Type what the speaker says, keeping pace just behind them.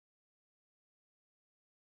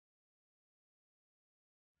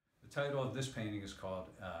title of this painting is called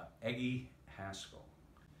Eggy Haskell.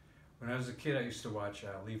 When I was a kid, I used to watch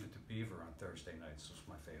Leave It to Beaver on Thursday nights. This was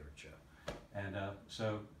my favorite show. And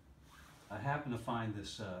so I happened to find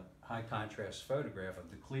this high contrast photograph of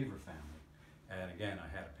the Cleaver family. And again, I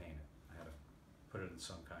had to paint it. I had to put it in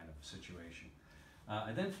some kind of situation.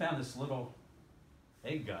 I then found this little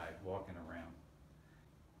egg guy walking around.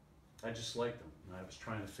 I just liked him, and I was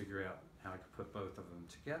trying to figure out how I could put both of them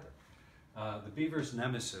together. The Beaver's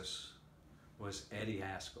nemesis was Eggy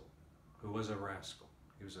Haskell, who was a rascal.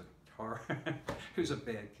 He was a he was a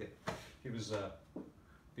bad kid. He was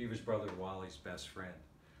Beaver's brother Wally's best friend.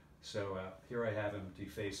 So here I have him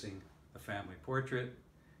defacing a family portrait,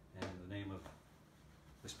 and the name of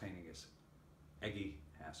this painting is Eggy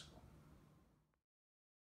Haskell.